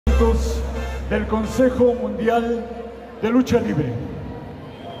campeonatos del Consejo Mundial de Lucha Libre.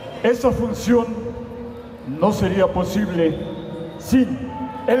 Esa función no sería posible sin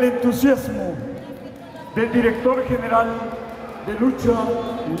el entusiasmo del director general de Lucha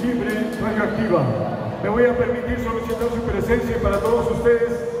Libre Radioactiva. Me voy a permitir solicitar su presencia y para todos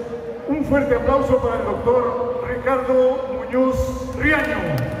ustedes un fuerte aplauso para el doctor Ricardo Muñoz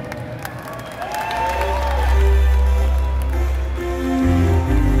Riaño.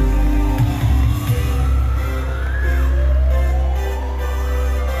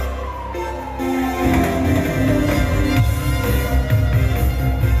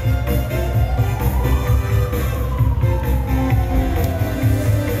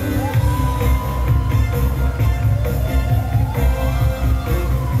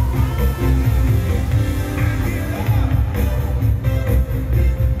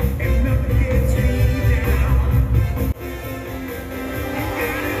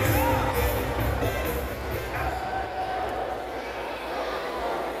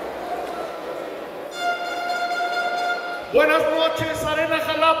 Buenas noches, Arena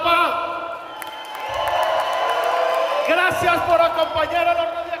Xalapa. Gracias por acompañar a los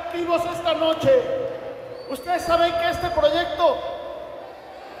radioactivos esta noche. Ustedes saben que este proyecto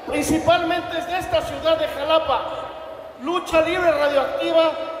principalmente es de esta ciudad de Xalapa. Lucha Libre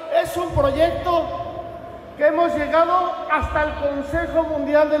Radioactiva es un proyecto que hemos llegado hasta el Consejo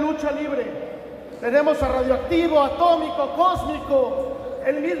Mundial de Lucha Libre. Tenemos a Radioactivo, Atómico, Cósmico,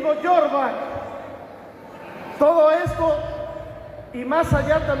 el mismo Jorback. Todo esto y más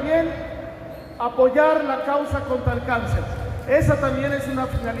allá también apoyar la causa contra el cáncer. Esa también es una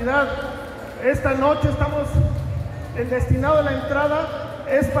finalidad. Esta noche estamos, el destinado de la entrada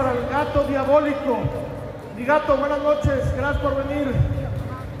es para el gato diabólico. Mi gato, buenas noches, gracias por venir.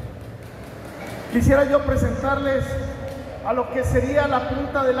 Quisiera yo presentarles a lo que sería la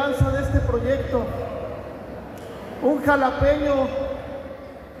punta de lanza de este proyecto. Un jalapeño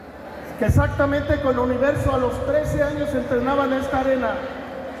que exactamente con Universo a los 13 años entrenaba en esta arena.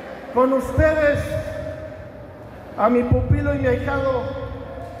 Con ustedes, a mi pupilo y mi ahijado,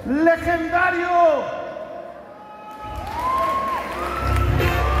 legendario.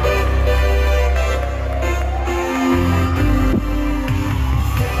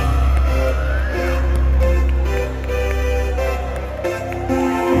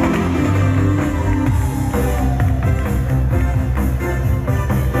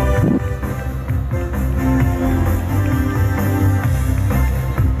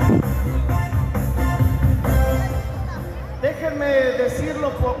 Decirlo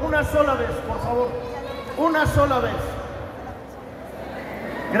por una sola vez, por favor, una sola vez.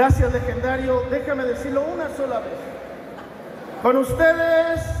 Gracias, legendario. Déjame decirlo una sola vez. Con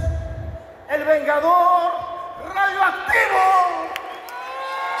ustedes, el Vengador Radioactivo.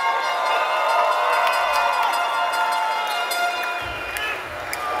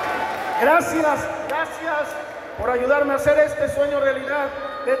 Gracias por ayudarme a hacer este sueño realidad,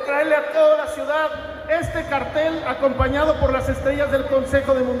 de traerle a toda la ciudad este cartel acompañado por las estrellas del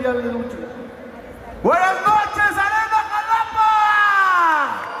Consejo Mundial de Lucha. Buenas noches, Arena Xalapa.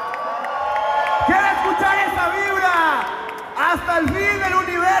 ¿Quiere escuchar esta vibra hasta el fin del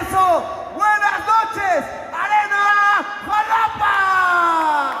universo? Buenas noches, Arena Xalapa.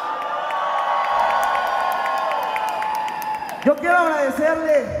 Yo quiero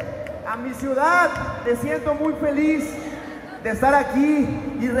agradecerle a mi ciudad. Me siento muy feliz de estar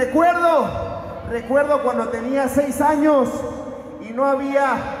aquí y recuerdo cuando tenía 6 años y no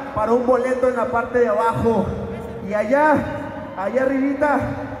había para un boleto en la parte de abajo. Y allá arribita,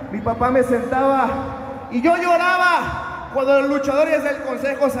 mi papá me sentaba y yo lloraba cuando los luchadores del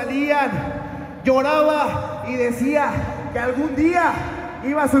consejo salían. Lloraba y decía que algún día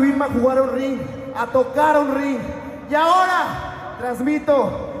iba a subirme a jugar un ring, a tocar un ring. Y ahora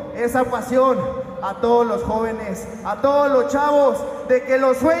transmito esa pasión a todos los jóvenes, a todos los chavos, de que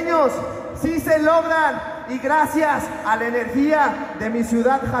los sueños sí se logran, y gracias a la energía de mi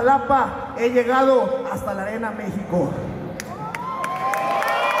ciudad Xalapa he llegado hasta la Arena México.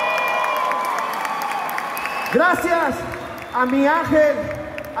 Gracias a mi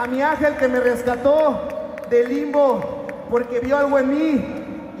ángel que me rescató del limbo porque vio algo en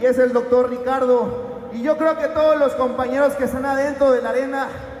mí, y es el doctor Ricardo. Y yo creo que todos los compañeros que están adentro de la arena,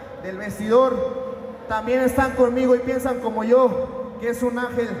 del vestidor, también están conmigo y piensan como yo, que es un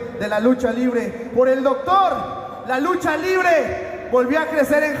ángel de la lucha libre. Por el doctor, la lucha libre volvió a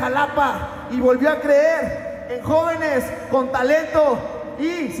crecer en Xalapa y volvió a creer en jóvenes con talento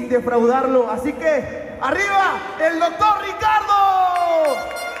y sin defraudarlo. Así que, ¡arriba el doctor Ricardo!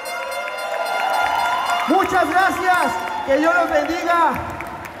 Muchas gracias, que Dios los bendiga.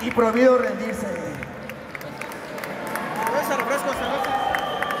 y prohibido rendirse.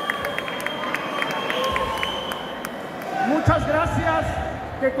 Muchas gracias,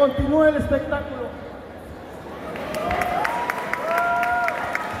 que continúe el espectáculo.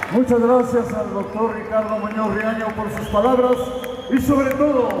 Muchas gracias al doctor Ricardo Muñoz Riaño por sus palabras y sobre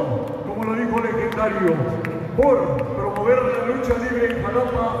todo, como lo dijo el legendario, por promover la lucha libre en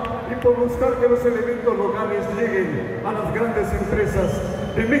Xalapa y por buscar que los elementos locales lleguen a las grandes empresas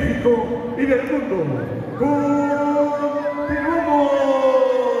de México y del mundo. ¡Continuamos!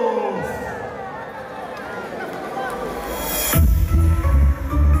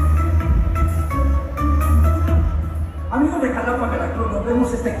 Amigos de Xalapa, Veracruz, nos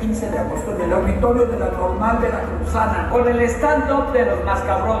vemos este 15 de agosto en el auditorio de la Normal Veracruzana con el stand-up de los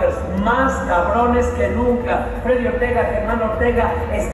Mascabrothers, más cabrones que nunca. Freddy Ortega, Germán Ortega.